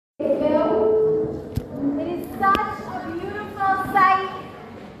It is such a beautiful sight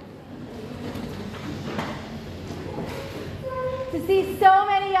to see so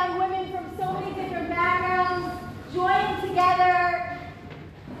many young women from so many different backgrounds joining together.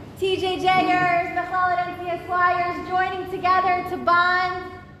 TJ Jaggers, the Khalid NCSYers joining together to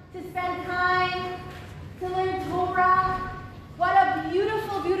bond, to spend time, to learn Torah. What a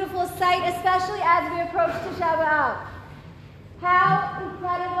beautiful, beautiful sight, especially as we approach Tisha B'Av. How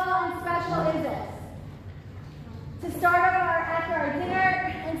incredible and special is this? To start off after our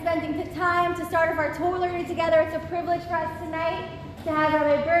dinner and spending time to start off our Torah learning together. It's a privilege for us tonight to have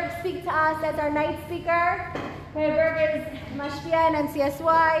Rabbi Berg speak to us as our night speaker. Rabbi Berg is Mashpia in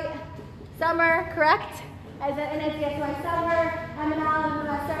NCSY summer, correct? As an NCSY summer, I'm an alum of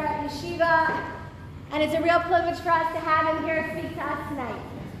at Yeshiva, and it's a real privilege for us to have him here speak to us tonight.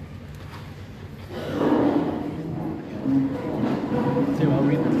 So I'll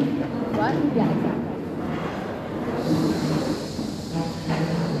read them. What? Yeah, exactly.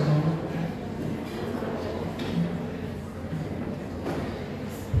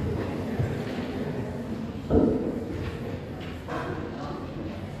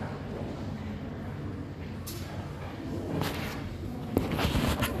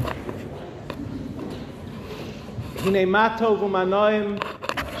 Hine ma tov u'manoim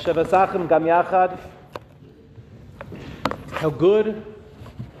shevasachem gam yachad. How good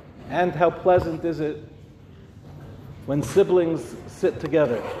and how pleasant is it when siblings sit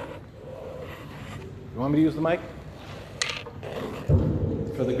together. You want me to use the mic?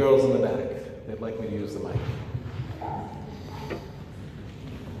 For the girls in the back, they'd like me to use the mic.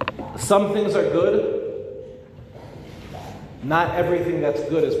 Some things are good. Not everything that's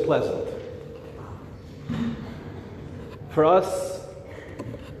good is pleasant. For us,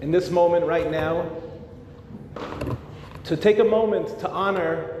 in this moment right now, to take a moment to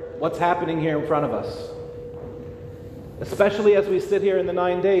honor what's happening here in front of us, especially as we sit here in the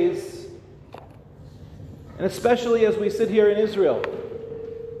 9 days, and especially as we sit here in Israel.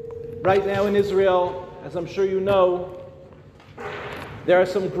 Right now in Israel, as I'm sure you know, there are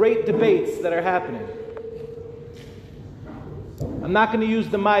some great debates that are happening. I'm not going to use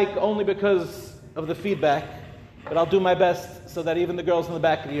the mic only because of the feedback, but I'll do my best so that even the girls in the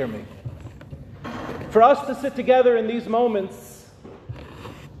back can hear me. For us to sit together in these moments,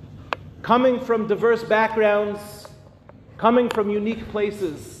 coming from diverse backgrounds, coming from unique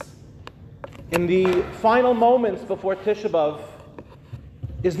places, in the final moments before Tisha B'Av,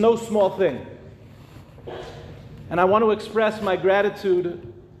 is no small thing. And I want to express my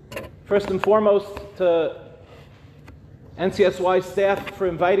gratitude, first and foremost, to NCSY staff for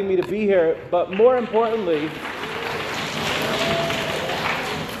inviting me to be here, but more importantly,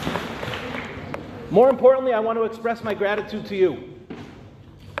 I want to express my gratitude to you.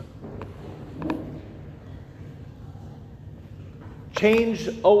 Change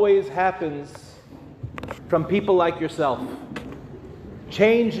always happens from people like yourself.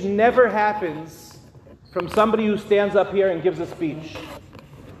 Change never happens from somebody who stands up here and gives a speech.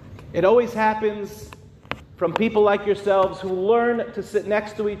 It always happens from people like yourselves who learn to sit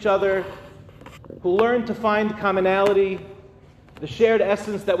next to each other, who learn to find commonality, the shared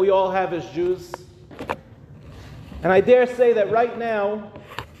essence that we all have as Jews. And I dare say that right now,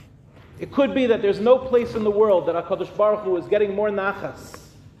 it could be that there's no place in the world that HaKadosh Baruch Hu is getting more nachas,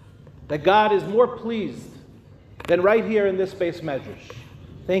 that God is more pleased than right here in this Beis Medrash.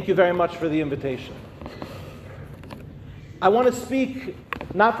 Thank you very much for the invitation. I want to speak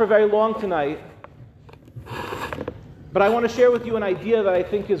not for very long tonight, but I want to share with you an idea that I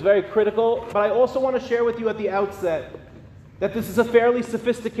think is very critical, but I also want to share with you at the outset that this is a fairly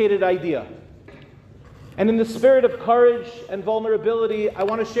sophisticated idea. And in the spirit of courage and vulnerability, I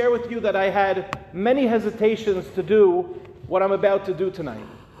want to share with you that I had many hesitations to do what I'm about to do tonight.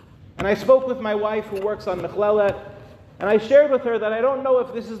 And I spoke with my wife who works on Mechlelet, and I shared with her that I don't know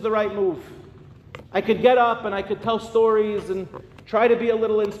if this is the right move. I could get up and I could tell stories and try to be a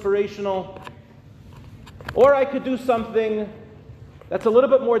little inspirational, or I could do something that's a little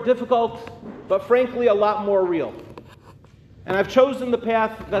bit more difficult, but frankly a lot more real. And I've chosen the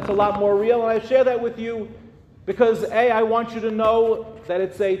path that's a lot more real, and I share that with you because A, I want you to know that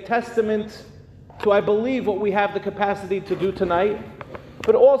it's a testament to, I believe, what we have the capacity to do tonight,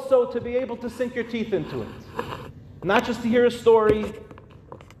 but also to be able to sink your teeth into it. Not just to hear a story,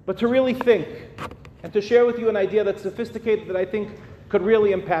 but to really think, and to share with you an idea that's sophisticated that I think could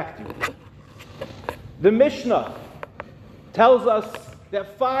really impact you. The Mishnah tells us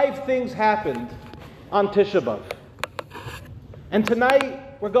that 5 things happened on Tisha B'Av. And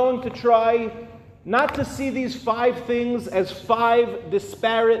tonight, we're going to try not to see these 5 things as 5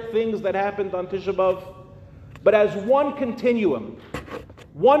 disparate things that happened on Tisha B'Av, but as one continuum,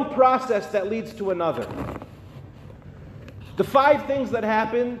 one process that leads to another. The 5 things that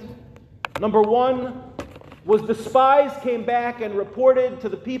happened, number 1, was the spies came back and reported to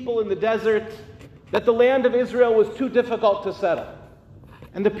the people in the desert that the land of Israel was too difficult to settle.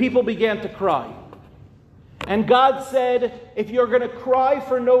 And the people began to cry. And God said, if you're going to cry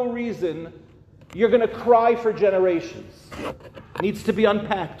for no reason, you're going to cry for generations. Needs to be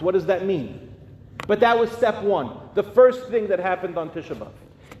unpacked. What does that mean? But that was step 1, the first thing that happened on Tisha B'Av.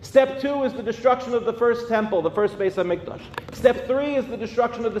 Step 2 is the destruction of the first temple, the first Beis HaMikdash. Step 3 is the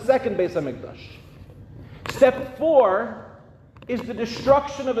destruction of the second Beis HaMikdash. Step 4 is the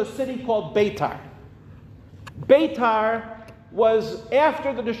destruction of a city called Beitar. Beitar was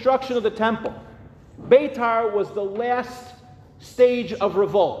after the destruction of the temple. Beitar was the last stage of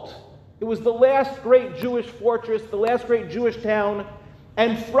revolt. It was the last great Jewish fortress, the last great Jewish town,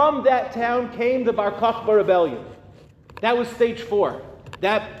 and from that town came the Bar Kokhba rebellion. That was stage 4.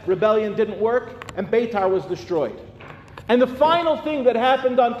 That rebellion didn't work, and Beitar was destroyed. And the final thing that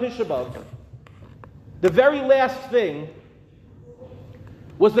happened on Tisha B'Av, the very last thing,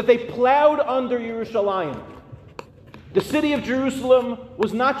 was that they plowed under Yerushalayim. The city of Jerusalem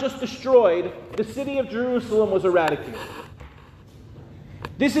was not just destroyed, the city of Jerusalem was eradicated.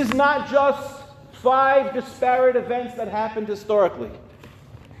 This is not just 5 disparate events that happened historically.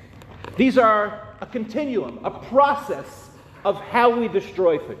 These are a continuum, a process of how we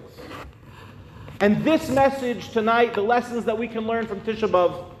destroy things. And this message tonight, the lessons that we can learn from Tisha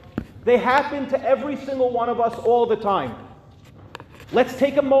B'Av, they happen to every single one of us all the time. Let's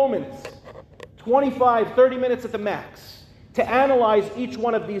take a moment, 25, 30 minutes at the max, to analyze each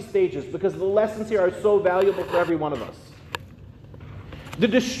one of these stages, because the lessons here are so valuable for every one of us. The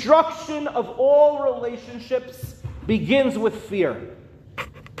destruction of all relationships begins with fear.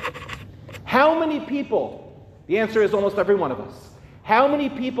 How many people, the answer is almost every one of us, how many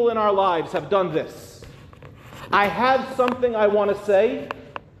people in our lives have done this? I have something I want to say,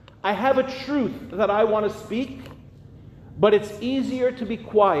 I have a truth that I want to speak, but it's easier to be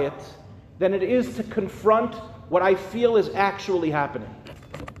quiet than it is to confront what I feel is actually happening.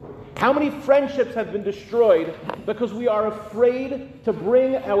 How many friendships have been destroyed because we are afraid to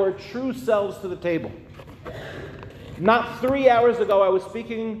bring our true selves to the table? Not 3 hours ago, I was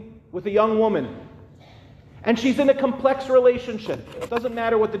speaking with a young woman, and she's in a complex relationship. It doesn't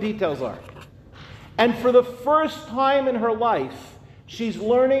matter what the details are. And for the first time in her life, she's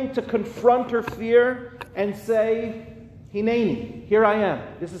learning to confront her fear and say, Hineni, here I am,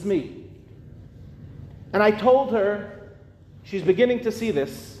 this is me. And I told her, she's beginning to see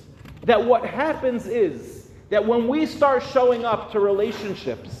this, that what happens is that when we start showing up to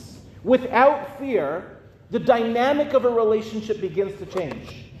relationships without fear, the dynamic of a relationship begins to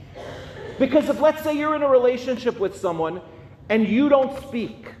change. Because if, let's say, you're in a relationship with someone and you don't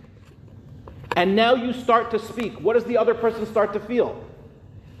speak, and now you start to speak, what does the other person start to feel?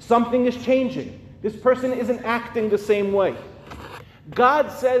 Something is changing. This person isn't acting the same way.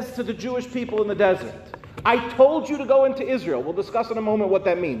 God says to the Jewish people in the desert, I told you to go into Israel. We'll discuss in a moment what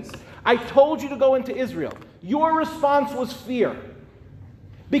that means. I told you to go into Israel. Your response was fear.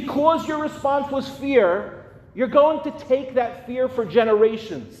 Because your response was fear, you're going to take that fear for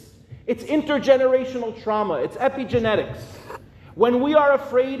generations. It's intergenerational trauma. It's epigenetics. When we are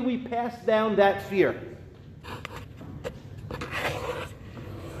afraid, we pass down that fear.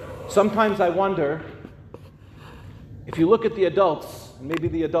 Sometimes I wonder, if you look at the adults, and maybe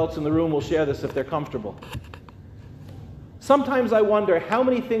the adults in the room will share this if they're comfortable. Sometimes I wonder how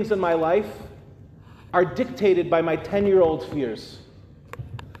many things in my life are dictated by my 10-year-old fears.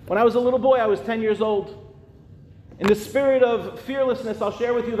 When I was a little boy, I was 10 years old. In the spirit of fearlessness, I'll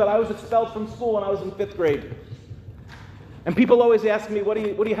share with you that I was expelled from school when I was in 5th grade. And people always ask me, what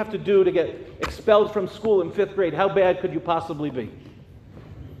do you have to do to get expelled from school in 5th grade? How bad could you possibly be?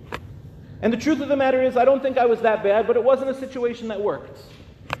 And the truth of the matter is, I don't think I was that bad, but it wasn't a situation that worked.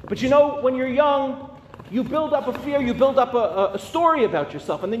 But you know, when you're young, you build up a fear, you build up a story about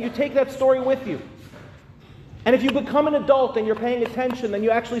yourself, and then you take that story with you. And if you become an adult and you're paying attention, then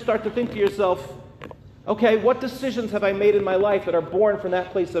you actually start to think to yourself, okay, what decisions have I made in my life that are born from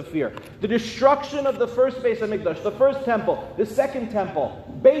that place of fear? The destruction of the first Beis HaMikdash, the first temple, the second temple,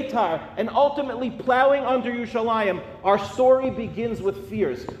 Beitar, and ultimately plowing under Yerushalayim, our story begins with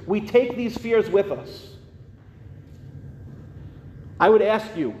fears. We take these fears with us. I would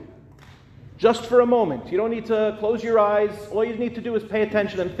ask you, just for a moment, you don't need to close your eyes, all you need to do is pay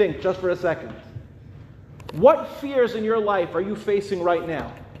attention and think just for a second. What fears in your life are you facing right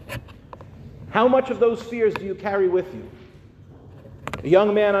now? How much of those fears do you carry with you? A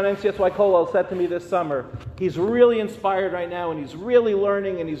young man on NCSY Kollel said to me this summer, he's really inspired right now, and he's really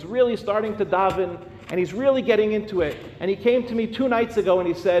learning, and he's really starting to daven, and he's really getting into it. And he came to me 2 nights ago and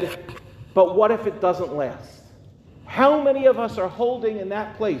he said, but what if it doesn't last? How many of us are holding in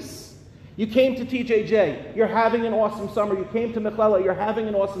that place? You came to TJJ, you're having an awesome summer. You came to Mechlela, you're having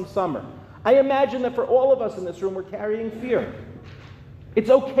an awesome summer. I imagine that for all of us in this room, we're carrying fear. It's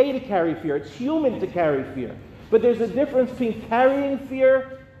okay to carry fear. It's human to carry fear. But there's a difference between carrying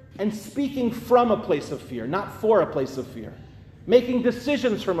fear and speaking from a place of fear, not for a place of fear. Making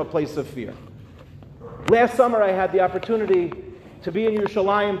decisions from a place of fear. Last summer, I had the opportunity to be in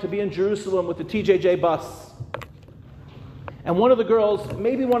Yerushalayim, to be in Jerusalem with the TJJ bus. And one of the girls,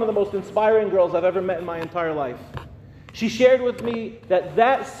 maybe one of the most inspiring girls I've ever met in my entire life, she shared with me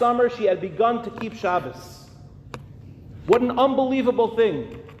that summer she had begun to keep Shabbos. What an unbelievable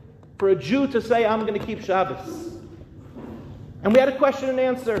thing for a Jew to say, I'm going to keep Shabbos. And we had a question and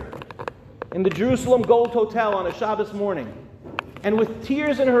answer in the Jerusalem Gold Hotel on a Shabbos morning. And with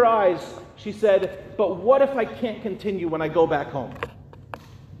tears in her eyes, she said, but what if I can't continue when I go back home?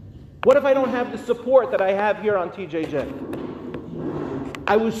 What if I don't have the support that I have here on TJJ?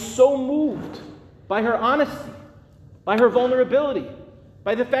 I was so moved by her honesty, by her vulnerability,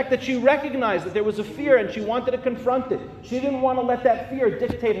 by the fact that she recognized that there was a fear and she wanted to confront it. She didn't want to let that fear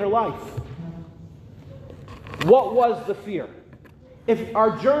dictate her life. What was the fear? If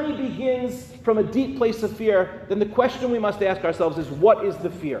our journey begins from a deep place of fear, then the question we must ask ourselves is, what is the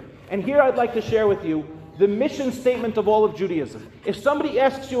fear? And here I'd like to share with you the mission statement of all of Judaism. If somebody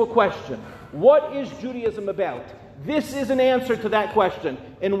asks you a question, what is Judaism about? This is an answer to that question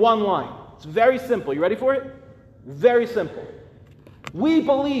in one line. It's very simple. You ready for it? Very simple. We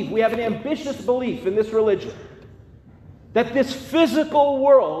have an ambitious belief in this religion that this physical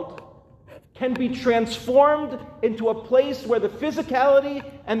world can be transformed into a place where the physicality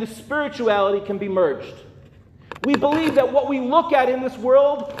and the spirituality can be merged. We believe that what we look at in this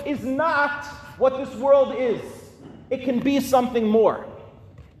world is not what this world is. It can be something more.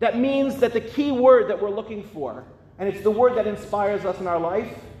 That means that the key word that we're looking for, and it's the word that inspires us in our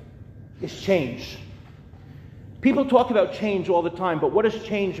life, is change. People talk about change all the time, but what does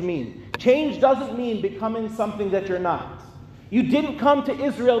change mean? Change doesn't mean becoming something that you're not. You didn't come to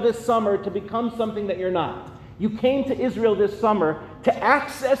Israel this summer to become something that you're not. You came to Israel this summer to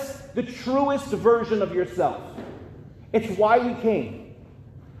access the truest version of yourself. It's why you came.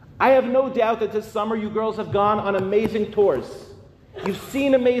 I have no doubt that this summer you girls have gone on amazing tours. You've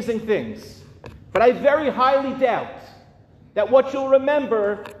seen amazing things. But I very highly doubt that what you'll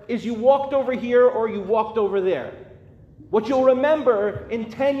remember is you walked over here or you walked over there. What you'll remember in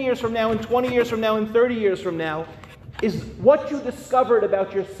 10 years from now, in 20 years from now, in 30 years from now, is what you discovered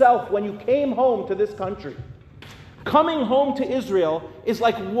about yourself when you came home to this country. Coming home to Israel is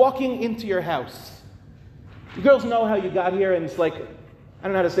like walking into your house. You girls know how you got here, and it's like, I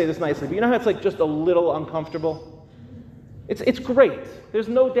don't know how to say this nicely, but you know how it's like just a little uncomfortable? It's great. There's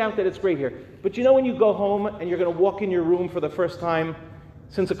no doubt that it's great here. But you know when you go home and you're going to walk in your room for the first time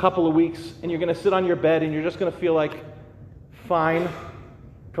since a couple of weeks, and you're going to sit on your bed and you're just going to feel like fine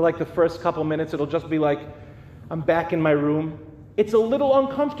for like the first couple minutes. It'll just be like, I'm back in my room. It's a little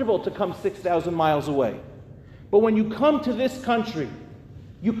uncomfortable to come 6,000 miles away. But when you come to this country,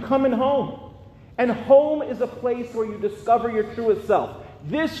 you come in home. And home is a place where you discover your truest self.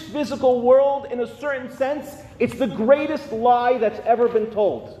 This physical world, in a certain sense, it's the greatest lie that's ever been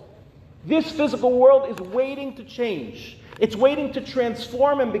told. This physical world is waiting to change. It's waiting to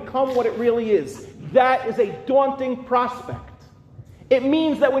transform and become what it really is. That is a daunting prospect. It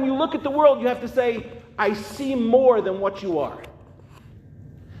means that when you look at the world, you have to say, I see more than what you are.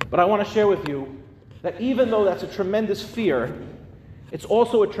 But I want to share with you that even though that's a tremendous fear, it's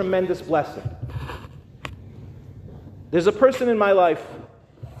also a tremendous blessing. There's a person in my life,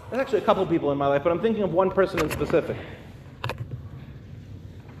 there's actually a couple people in my life, but I'm thinking of one person in specific,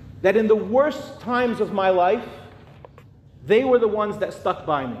 that in the worst times of my life, they were the ones that stuck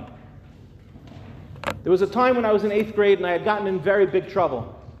by me. There was a time when I was in 8th grade and I had gotten in very big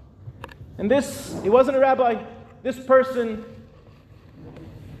trouble. And he wasn't a rabbi, this person,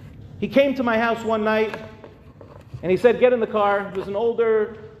 he came to my house one night and he said, get in the car. He was an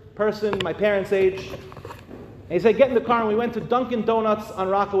older person, my parents' age. And he said, get in the car, and we went to Dunkin' Donuts on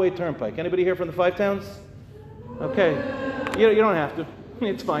Rockaway Turnpike. Anybody here from the Five Towns? Okay. You don't have to.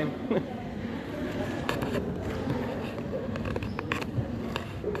 It's fine.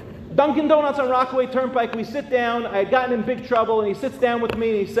 Dunkin' Donuts on Rockaway Turnpike, we sit down. I had gotten in big trouble, and he sits down with me,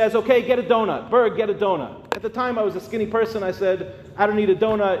 and he says, okay, get a donut. Berg, get a donut. at the time I was a skinny person. I said, I don't need a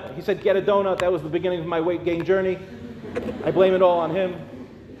donut. He said, get a donut. That was the beginning of my weight gain journey. I blame it all on him.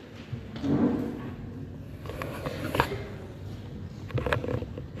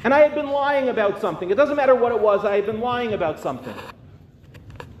 And I had been lying about something. It doesn't matter what it was. I had been lying about something.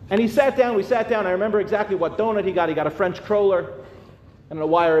 And he sat down. We sat down. I remember exactly what donut he got. He got a French cruller. I don't know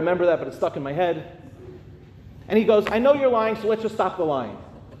why I remember that, but it stuck in my head. And he goes, I know you're lying, so let's just stop the lying.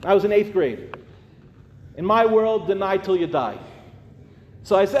 I was in 8th grade. In my world, deny till you die.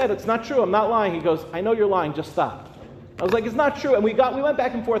 So I said, it's not true. I'm not lying. He goes, I know you're lying. Just stop. I was like, it's not true. And we went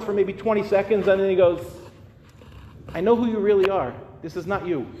back and forth for maybe 20 seconds. And then he goes, I know who you really are. This is not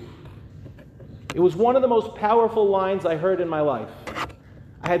you. It was one of the most powerful lines I heard in my life.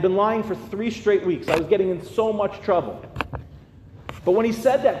 I had been lying for 3 straight weeks. I was getting in so much trouble. But when he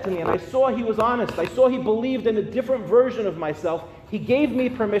said that to me, and I saw he was honest, I saw he believed in a different version of myself, he gave me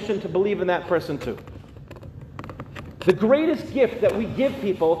permission to believe in that person too. The greatest gift that we give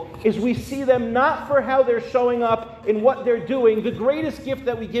people is we see them not for how they're showing up in what they're doing. The greatest gift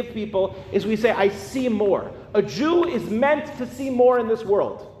that we give people is we say, I see more. A Jew is meant to see more in this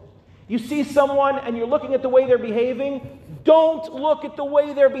world. You see someone and you're looking at the way they're behaving, don't look at the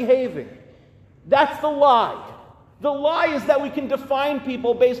way they're behaving. That's the lie. The lie is that we can define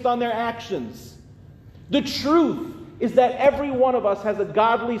people based on their actions. The truth is that every one of us has a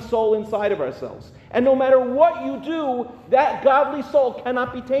godly soul inside of ourselves. And no matter what you do, that godly soul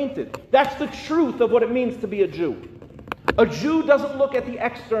cannot be tainted. That's the truth of what it means to be a Jew. A Jew doesn't look at the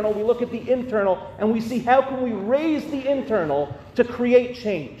external, we look at the internal, and we see how can we raise the internal to create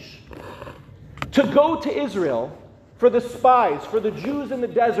change. To go to Israel for the spies, for the Jews in the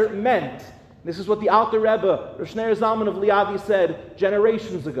desert meant, this is what the Alter Rebbe, Rosh Ner Zalman of Liadi said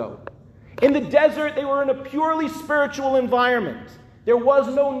generations ago. In the desert, they were in a purely spiritual environment. There was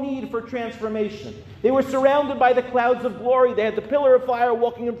no need for transformation. They were surrounded by the clouds of glory. They had the pillar of fire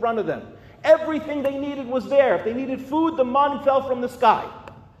walking in front of them. Everything they needed was there. If they needed food, the man fell from the sky.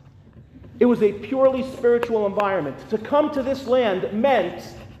 It was a purely spiritual environment. To come to this land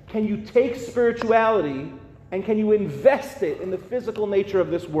meant, can you take spirituality and can you invest it in the physical nature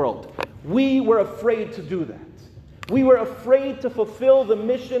of this world? We were afraid to do that. We were afraid to fulfill the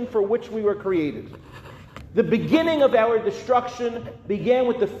mission for which we were created. The beginning of our destruction began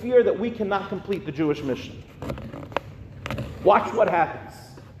with the fear that we cannot complete the Jewish mission. Watch what happens.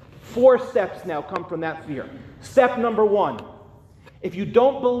 4 steps now come from that fear. Step number 1. If you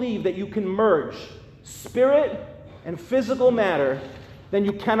don't believe that you can merge spirit and physical matter, then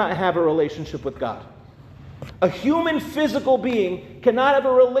you cannot have a relationship with God. A human physical being cannot have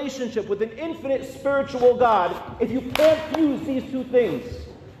a relationship with an infinite spiritual God if you can't fuse these 2 things.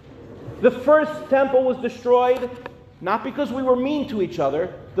 The first temple was destroyed not because we were mean to each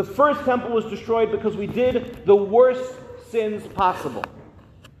other. The first temple was destroyed because we did the worst sins possible.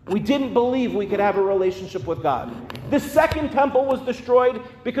 We didn't believe we could have a relationship with God. The second temple was destroyed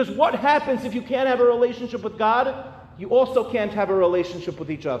because what happens if you can't have a relationship with God? You also can't have a relationship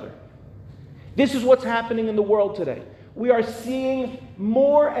with each other. This is what's happening in the world today. We are seeing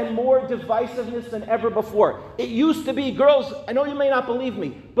more and more divisiveness than ever before. It used to be, girls, I know you may not believe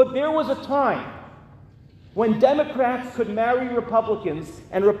me, but there was a time when Democrats could marry Republicans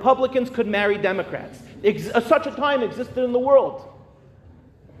and Republicans could marry Democrats. Such a time existed in the world.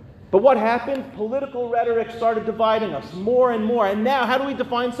 But what happened? Political rhetoric started dividing us more and more. And now, how do we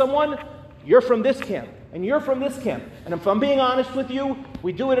define someone? You're from this camp, and you're from this camp. And if I'm being honest with you,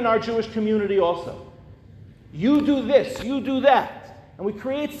 we do it in our Jewish community also. You do this, you do that. And we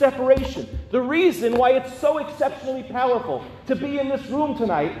create separation. The reason why it's so exceptionally powerful to be in this room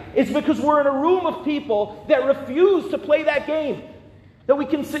tonight is because we're in a room of people that refuse to play that game. That we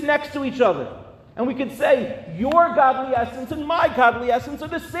can sit next to each other. And we can say, your godly essence and my godly essence are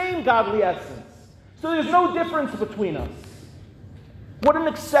the same godly essence. So there's no difference between us. What an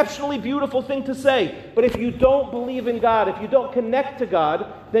exceptionally beautiful thing to say. But if you don't believe in God, if you don't connect to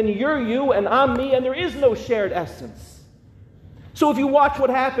God, then you're you and I'm me, and there is no shared essence. So if you watch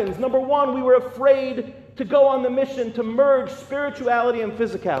what happens, number 1, we were afraid to go on the mission to merge spirituality and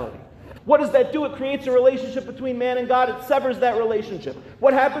physicality. What does that do? It creates a relationship between man and God. It severs that relationship.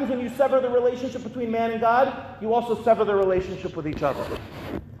 What happens when you sever the relationship between man and God? You also sever the relationship with each other.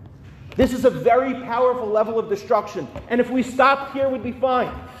 This is a very powerful level of destruction. And if we stopped here, we'd be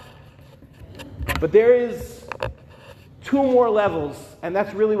fine. But there is 2 more levels, and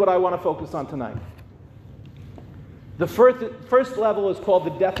that's really what I want to focus on tonight. The first level is called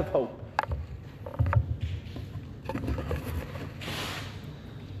the death of hope.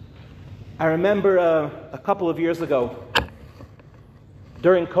 I remember a couple of years ago,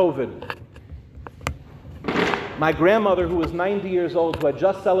 during COVID, My grandmother, who was 90 years old, who had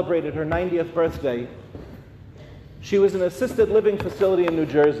just celebrated her 90th birthday, she was in an assisted living facility in New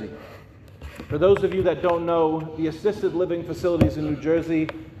Jersey. For those of you that don't know, the assisted living facilities in New Jersey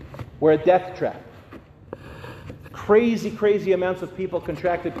were a death trap. Crazy, crazy amounts of people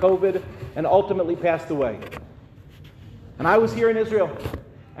contracted COVID and ultimately passed away. And I was here in Israel,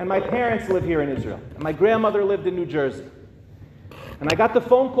 and my parents live here in Israel, and my grandmother lived in New Jersey. And I got the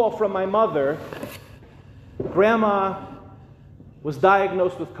phone call from my mother. Grandma was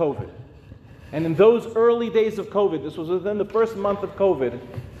diagnosed with COVID. And in those early days of COVID, this was within the first month of COVID,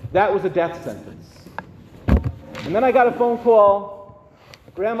 that was a death sentence. And then I got a phone call,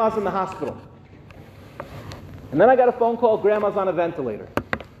 Grandma's in the hospital. And then I got a phone call, Grandma's on a ventilator.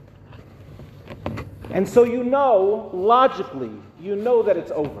 And so logically, you know that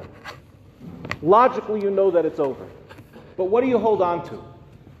it's over. Logically, you know that it's over. But what do you hold on to?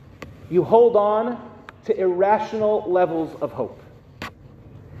 You hold on to irrational levels of hope.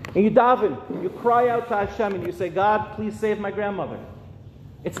 And you daven, you cry out to Hashem, and you say, God, please save my grandmother.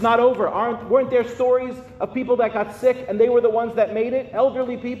 It's not over. Weren't there stories of people that got sick and they were the ones that made it?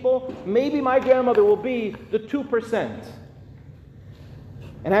 Elderly people? Maybe my grandmother will be the 2%.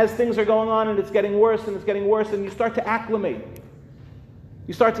 And as things are going on and it's getting worse and it's getting worse, and you start to acclimate.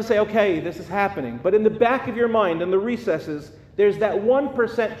 You start to say, okay, this is happening. But in the back of your mind, in the recesses, there's that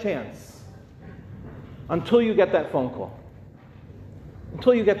 1% chance until you get that phone call.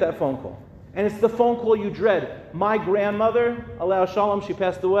 Until you get that phone call. And it's the phone call you dread. My grandmother, Allahu Shalom, she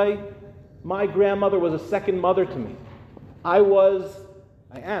passed away. My grandmother was a second mother to me. I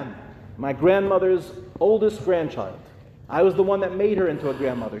am, my grandmother's oldest grandchild. I was the one that made her into a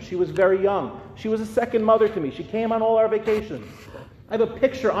grandmother. She was very young. She was a second mother to me. She came on all our vacations. I have a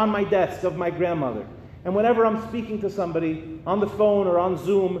picture on my desk of my grandmother. And whenever I'm speaking to somebody on the phone or on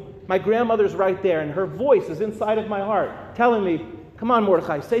Zoom, my grandmother's right there, and her voice is inside of my heart, telling me, come on,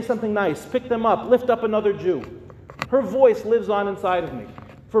 Mordechai, say something nice, pick them up, lift up another Jew. Her voice lives on inside of me.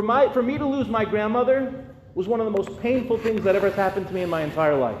 For me to lose my grandmother was one of the most painful things that ever happened to me in my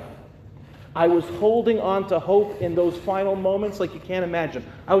entire life. I was holding on to hope in those final moments like you can't imagine.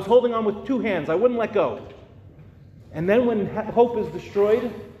 I was holding on with two hands. I wouldn't let go. And then when hope is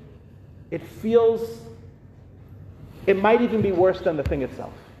destroyed, it might even be worse than the thing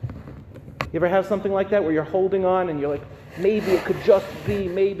itself. You ever have something like that where you're holding on and you're like, maybe it could just be,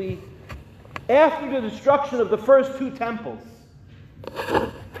 maybe. After the destruction of the first two temples,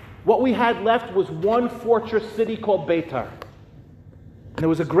 what we had left was one fortress city called Beitar. And there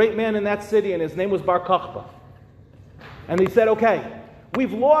was a great man in that city, and his name was Bar Kokhba. And he said, okay,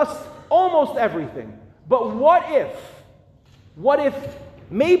 we've lost almost everything, but what if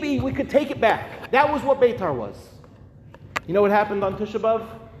maybe we could take it back? That was what Beitar was. You know what happened on Tisha B'Av?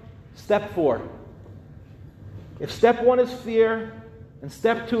 Step 4. If step 1 is fear, and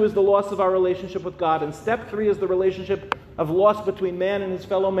step 2 is the loss of our relationship with God, and step 3 is the relationship of loss between man and his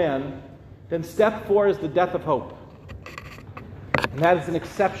fellow man, then step 4 is the death of hope. And that is an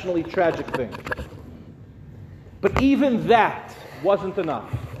exceptionally tragic thing. But even that wasn't enough.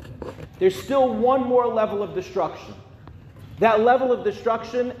 There's still one more level of destruction. That level of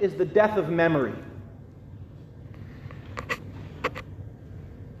destruction is the death of memory.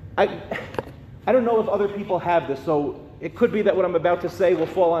 I don't know if other people have this, so it could be that what I'm about to say will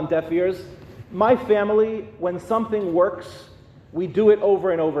fall on deaf ears. My family, when something works, we do it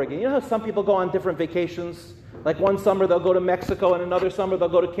over and over again. You know how some people go on different vacations? Like one summer they'll go to Mexico, and another summer they'll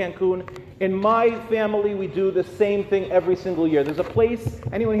go to Cancun. In my family, we do the same thing every single year. There's a place,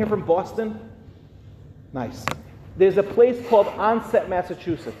 anyone here from Boston? Nice. There's a place called Onset,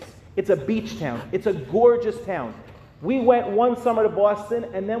 Massachusetts. It's a beach town. It's a gorgeous town. We went one summer to Boston,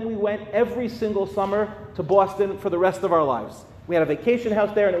 and then we went every single summer to Boston for the rest of our lives. We had a vacation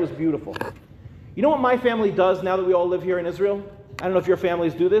house there, and it was beautiful. You know what my family does now that we all live here in Israel? I don't know if your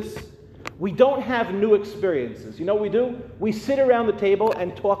families do this. We don't have new experiences. You know what we do? We sit around the table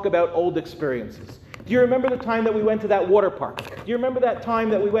and talk about old experiences. Do you remember the time that we went to that water park? Do you remember that time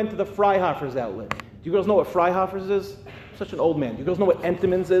that we went to the Freihofers outlet? Do you girls know what Freihofers is? I'm such an old man. Do you girls know what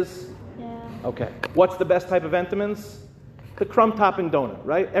Entenmann's is? Okay. What's the best type of Entenmann's? The crumb topping donut,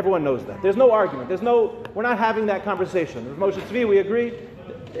 right? Everyone knows that. There's no argument. We're not having that conversation. With Moshe Tzvi, we agree?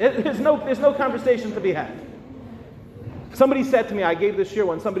 There's no conversation to be had. Somebody said to me, I gave this year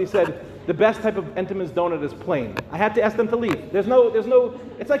when somebody said, the best type of Entenmann's donut is plain. I had to ask them to leave.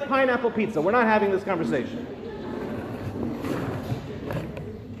 It's like pineapple pizza. We're not having this conversation.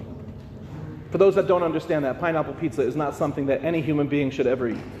 For those that don't understand that, pineapple pizza is not something that any human being should ever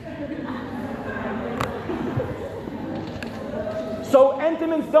eat. So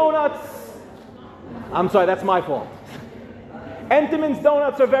Entenmann's donuts, I'm sorry, that's my fault. Entenmann's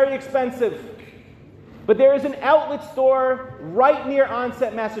donuts are very expensive. But there is an outlet store right near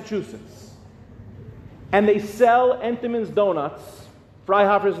Onset, Massachusetts. And they sell Entenmann's donuts,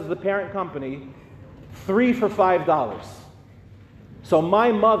 Freihofer's is the parent company, 3 for $5. So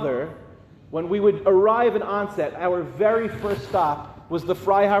my mother, when we would arrive in Onset, our very first stop was the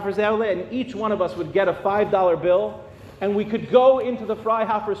Freihofer's outlet, and each one of us would get a $5 bill, and we could go into the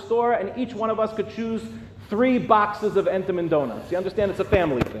Freihofer store, and each one of us could choose 3 boxes of Entenmann donuts. You understand? It's a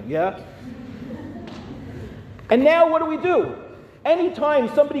family thing, yeah? And now what do? Anytime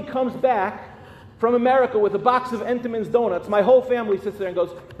somebody comes back from America with a box of Entenmann's donuts, my whole family sits there and goes,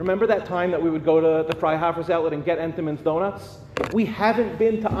 remember that time that we would go to the Freihofer's outlet and get Entenmann's donuts? We haven't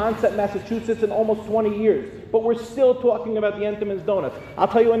been to Onset, Massachusetts in almost 20 years, but we're still talking about the Entenmann's donuts. I'll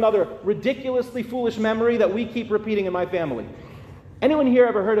tell you another ridiculously foolish memory that we keep repeating in my family. Anyone here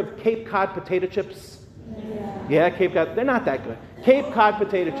ever heard of Cape Cod potato chips? Yeah, Cape Cod. They're not that good. Cape Cod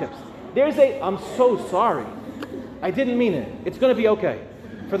potato chips. I'm so sorry. I didn't mean it. It's going to be okay.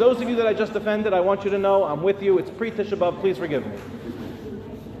 For those of you that I just offended, I want you to know I'm with you. It's pre-Tisha B'Av. Please forgive me.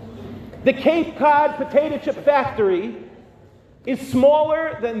 The Cape Cod potato chip factory is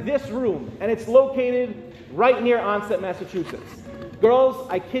smaller than this room, and it's located right near Onset, Massachusetts. Girls,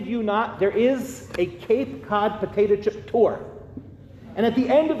 I kid you not, there is a Cape Cod potato chip tour. And at the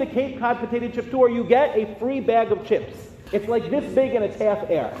end of the Cape Cod potato chip tour, you get a free bag of chips. It's like this big and it's half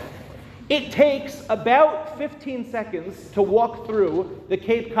air. It takes about 15 seconds to walk through the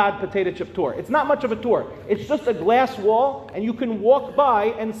Cape Cod potato chip tour. It's not much of a tour. It's just a glass wall, and you can walk by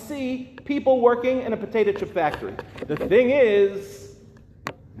and see people working in a potato chip factory. The thing is,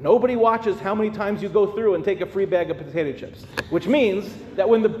 nobody watches how many times you go through and take a free bag of potato chips, which means that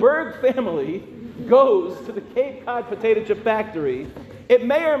when the Berg family goes to the Cape Cod potato chip factory, it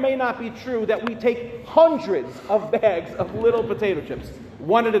may or may not be true that we take hundreds of bags of little potato chips,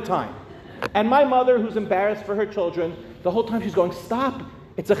 one at a time. And my mother, who's embarrassed for her children, the whole time she's going, stop,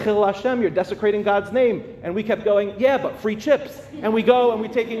 it's a Chil Hashem, you're desecrating God's name. And we kept going, yeah, but free chips. And we go and we're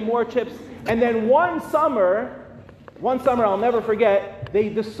taking more chips. And then one summer I'll never forget, they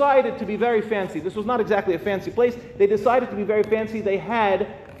decided to be very fancy. This was not exactly a fancy place. They decided to be very fancy. They had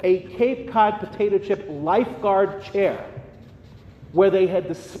a Cape Cod potato chip lifeguard chair where they had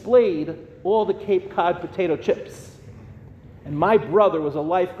displayed all the Cape Cod potato chips. And my brother was a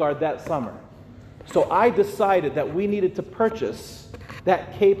lifeguard that summer. So I decided that we needed to purchase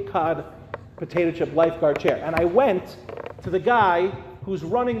that Cape Cod potato chip lifeguard chair. And I went to the guy who's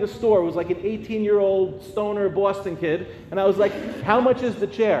running the store, who was like an 18-year-old stoner Boston kid. And I was like, how much is the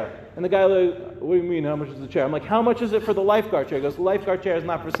chair? And the guy like, what do you mean, how much is the chair? I'm like, how much is it for the lifeguard chair? He goes, the lifeguard chair is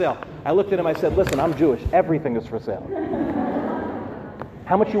not for sale. I looked at him, I said, listen, I'm Jewish. Everything is for sale.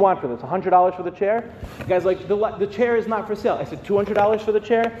 How much you want for this? $100 for the chair? The guy's like, the chair is not for sale. I said, $200 for the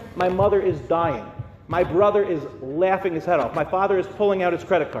chair? My mother is dying. My brother is laughing his head off. My father is pulling out his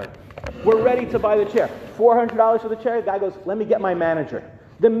credit card. We're ready to buy the chair. $400 for the chair? The guy goes, let me get my manager.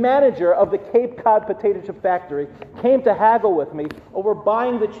 The manager of the Cape Cod potato chip factory came to haggle with me over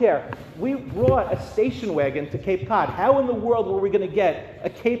buying the chair. We brought a station wagon to Cape Cod. How in the world were we going to get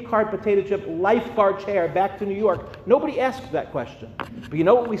a Cape Cod potato chip lifeguard chair back to New York? Nobody asked that question. But you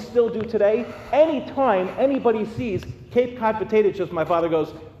know what we still do today? Anytime anybody sees Cape Cod potato chips, my father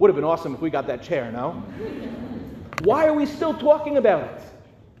goes, would have been awesome if we got that chair, no? Why are we still talking about it?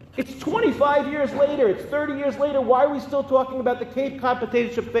 It's 25 years later, it's 30 years later, why are we still talking about the Cape Cod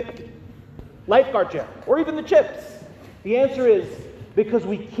potato chip lifeguard chair, or even the chips? The answer is because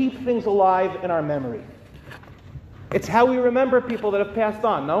we keep things alive in our memory. It's how we remember people that have passed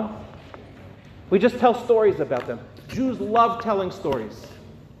on, no? We just tell stories about them. Jews love telling stories.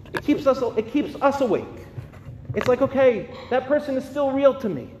 It keeps us awake. It's like, okay, that person is still real to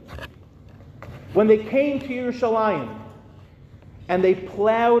me. When they came to Yerushalayim, and they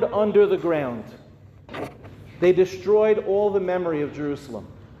plowed under the ground, they destroyed all the memory of Jerusalem.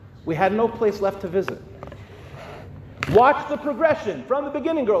 We had no place left to visit. Watch the progression. From the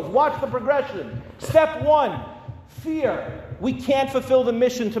beginning, girls, watch the progression. Step 1, fear. We can't fulfill the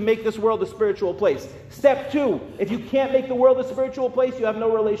mission to make this world a spiritual place. Step 2, if you can't make the world a spiritual place, you have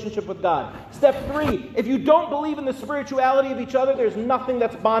no relationship with God. Step 3, if you don't believe in the spirituality of each other, there's nothing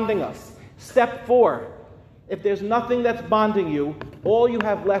that's bonding us. Step 4, if there's nothing that's bonding you, all you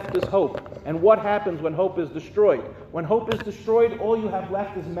have left is hope. And what happens when hope is destroyed? When hope is destroyed, all you have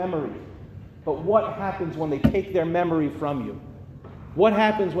left is memory. But what happens when they take their memory from you? What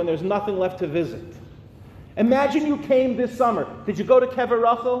happens when there's nothing left to visit? Imagine you came this summer. Did you go to Kever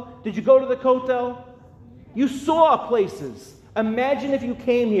Rachel? Did you go to the Kotel? You saw places. Imagine if you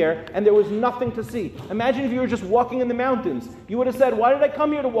came here and there was nothing to see. Imagine if you were just walking in the mountains. You would have said, why did I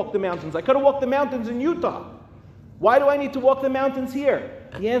come here to walk the mountains? I could have walked the mountains in Utah. Why do I need to walk the mountains here?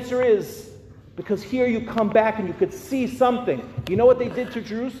 The answer is, because here you come back and you could see something. You know what they did to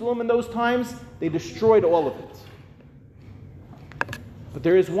Jerusalem in those times? They destroyed all of it. But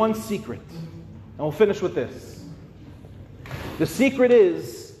there is one secret, and we'll finish with this. The secret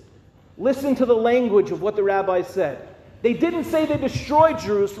is, listen to the language of what the rabbis said. They didn't say they destroyed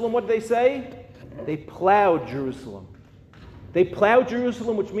Jerusalem. What did they say? They plowed Jerusalem. They plowed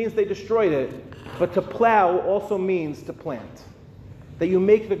Jerusalem, which means they destroyed it. But to plow also means to plant. That you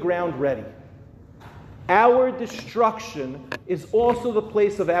make the ground ready. Our destruction is also the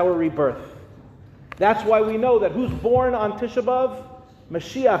place of our rebirth. That's why we know that who's born on Tisha B'Av?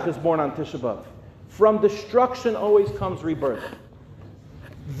 Mashiach is born on Tisha B'Av. From destruction always comes rebirth.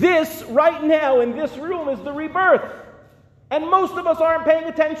 This, right now, in this room, is the rebirth. And most of us aren't paying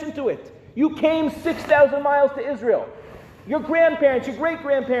attention to it. You came 6,000 miles to Israel. Your grandparents, your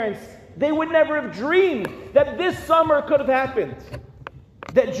great-grandparents, they would never have dreamed that this summer could have happened.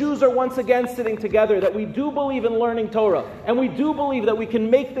 That Jews are once again sitting together, that we do believe in learning Torah, and we do believe that we can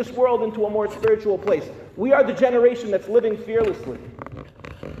make this world into a more spiritual place. We are the generation that's living fearlessly.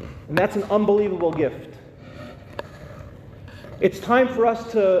 And that's an unbelievable gift. It's time for us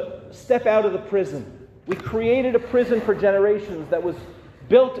to step out of the prison. We created a prison for generations that was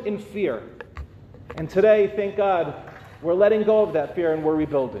built in fear. And today, thank God, we're letting go of that fear and we're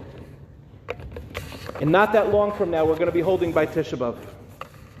rebuilding. And not that long from now, we're going to be holding by Tisha B'Av.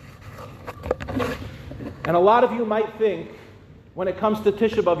 And a lot of you might think, when it comes to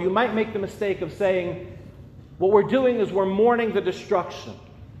Tisha B'Av, you might make the mistake of saying, what we're doing is we're mourning the destruction.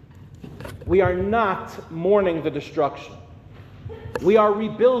 We are not mourning the destruction. We are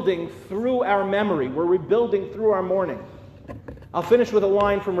rebuilding through our memory. We're rebuilding through our mourning. I'll finish with a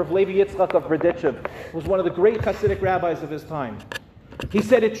line from Rav Levi Yitzchak of Berdichev, who was one of the great Hasidic rabbis of his time. He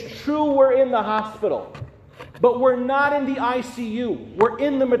said, it's true we're in the hospital, but we're not in the ICU. We're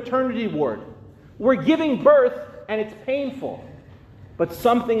in the maternity ward. We're giving birth, and it's painful. But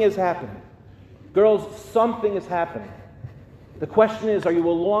something is happening. Girls, something is happening. The question is, are you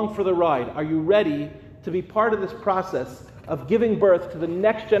along for the ride? Are you ready to be part of this process of giving birth to the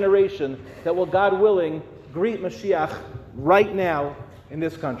next generation that will, God willing, greet Mashiach right now in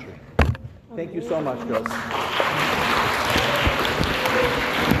this country? Thank you so much, girls.